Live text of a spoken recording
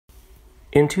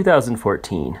In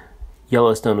 2014,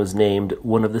 Yellowstone was named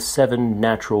one of the 7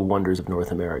 natural wonders of North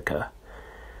America.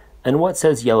 And what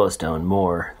says Yellowstone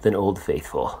more than Old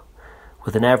Faithful?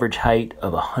 With an average height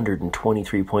of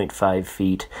 123.5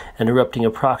 feet and erupting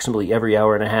approximately every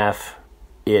hour and a half,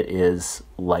 it is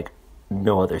like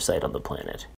no other site on the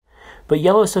planet. But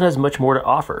Yellowstone has much more to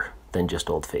offer than just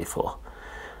Old Faithful.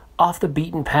 Off the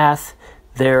beaten path,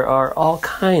 there are all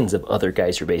kinds of other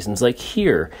geyser basins, like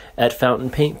here at Fountain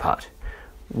Paint Pot,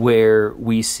 where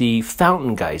we see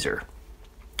Fountain Geyser,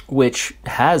 which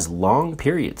has long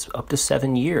periods, up to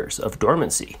 7 years of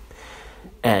dormancy.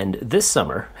 And this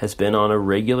summer has been on a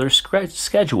regular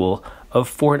schedule of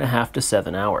 4.5 to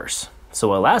 7 hours. So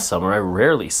while last summer I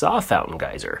rarely saw Fountain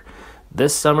Geyser,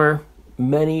 this summer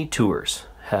many tours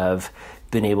have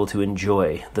been able to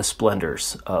enjoy the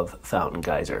splendors of Fountain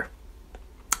Geyser.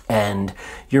 And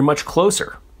you're much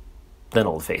closer than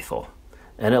Old Faithful,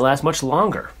 and it lasts much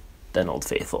longer than Old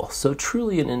Faithful, so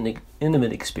truly an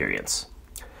intimate experience.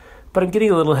 But I'm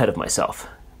getting a little ahead of myself.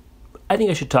 I think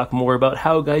I should talk more about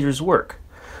how geysers work.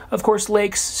 Of course,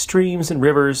 lakes, streams, and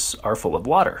rivers are full of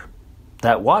water.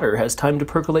 That water has time to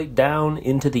percolate down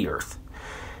into the earth.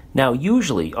 Now,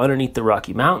 usually underneath the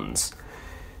Rocky Mountains,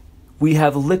 we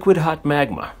have liquid hot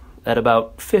magma at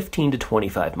about 15 to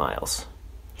 25 miles.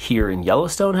 Here in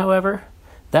Yellowstone, however,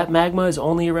 that magma is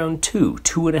only around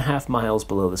 2.5 miles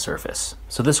below the surface.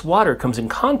 So this water comes in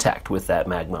contact with that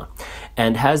magma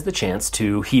and has the chance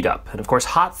to heat up. And of course,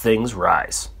 hot things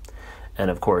rise.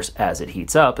 And of course, as it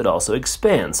heats up, it also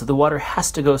expands. So the water has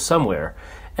to go somewhere,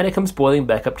 and it comes boiling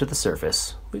back up to the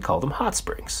surface. We call them hot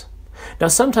springs. Now,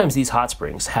 sometimes these hot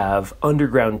springs have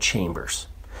underground chambers.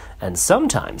 And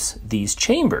sometimes these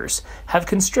chambers have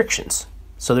constrictions.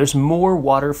 So there's more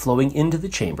water flowing into the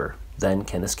chamber than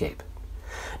can escape.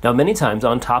 Now, many times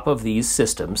on top of these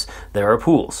systems, there are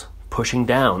pools pushing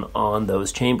down on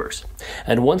those chambers.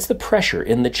 And once the pressure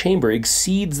in the chamber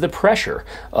exceeds the pressure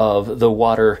of the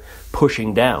water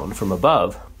pushing down from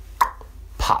above,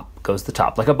 pop goes the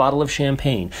top, like a bottle of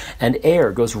champagne, and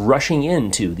air goes rushing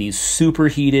into these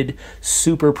superheated,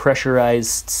 super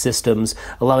pressurized systems,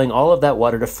 allowing all of that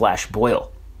water to flash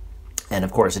boil. And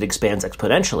of course, it expands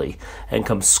exponentially and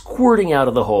comes squirting out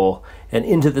of the hole and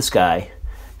into the sky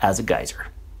as a geyser.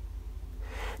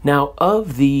 Now,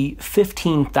 of the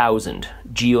 15,000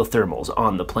 geothermals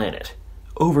on the planet,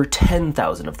 over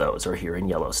 10,000 of those are here in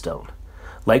Yellowstone,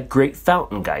 like Great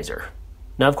Fountain Geyser.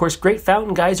 Now, of course, Great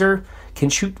Fountain Geyser can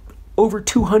shoot over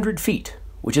 200 feet,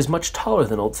 which is much taller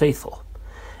than Old Faithful.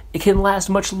 It can last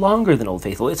much longer than Old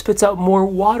Faithful. It spits out more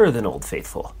water than Old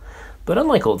Faithful. But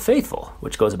unlike Old Faithful,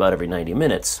 which goes about every 90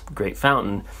 minutes, Great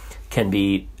Fountain can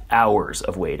be hours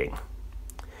of waiting.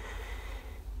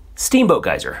 Steamboat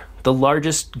Geyser, the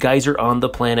largest geyser on the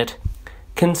planet,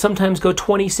 can sometimes go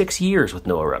 26 years with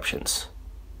no eruptions.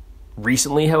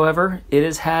 Recently, however, it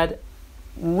has had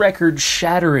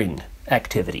record-shattering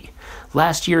activity.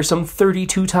 Last year, some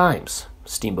 32 times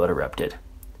Steamboat erupted.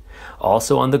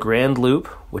 Also on the Grand Loop,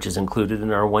 which is included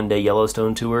in our one-day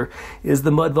Yellowstone tour, is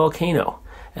the Mud Volcano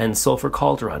and Sulfur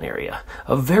Cauldron area,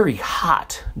 a very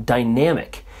hot,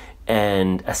 dynamic,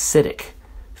 and acidic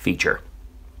feature.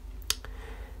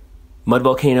 Mud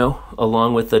Volcano,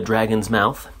 along with the Dragon's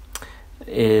Mouth,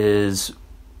 is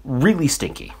really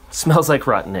stinky. Smells like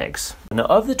rotten eggs. Now,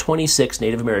 of the 26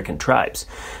 Native American tribes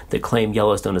that claim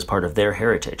Yellowstone as part of their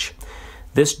heritage,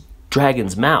 this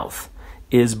Dragon's Mouth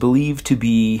is believed to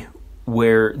be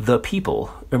where the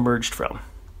people emerged from.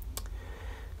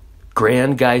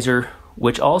 Grand Geyser,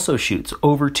 which also shoots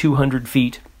over 200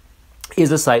 feet,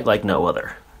 is a site like no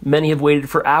other. Many have waited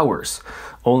for hours,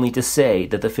 only to say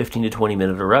that the 15 to 20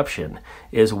 minute eruption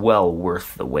is well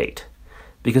worth the wait.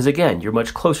 Because again, you're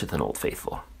much closer than Old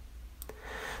Faithful.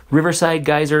 Riverside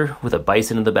Geyser, with a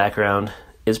bison in the background,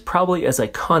 is probably as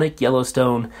iconic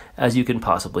Yellowstone as you can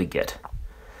possibly get.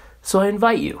 So I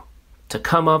invite you to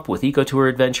come up with Ecotour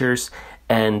adventures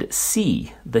and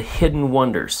see the hidden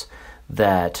wonders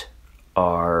that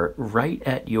are right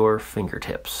at your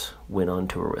fingertips when on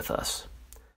tour with us.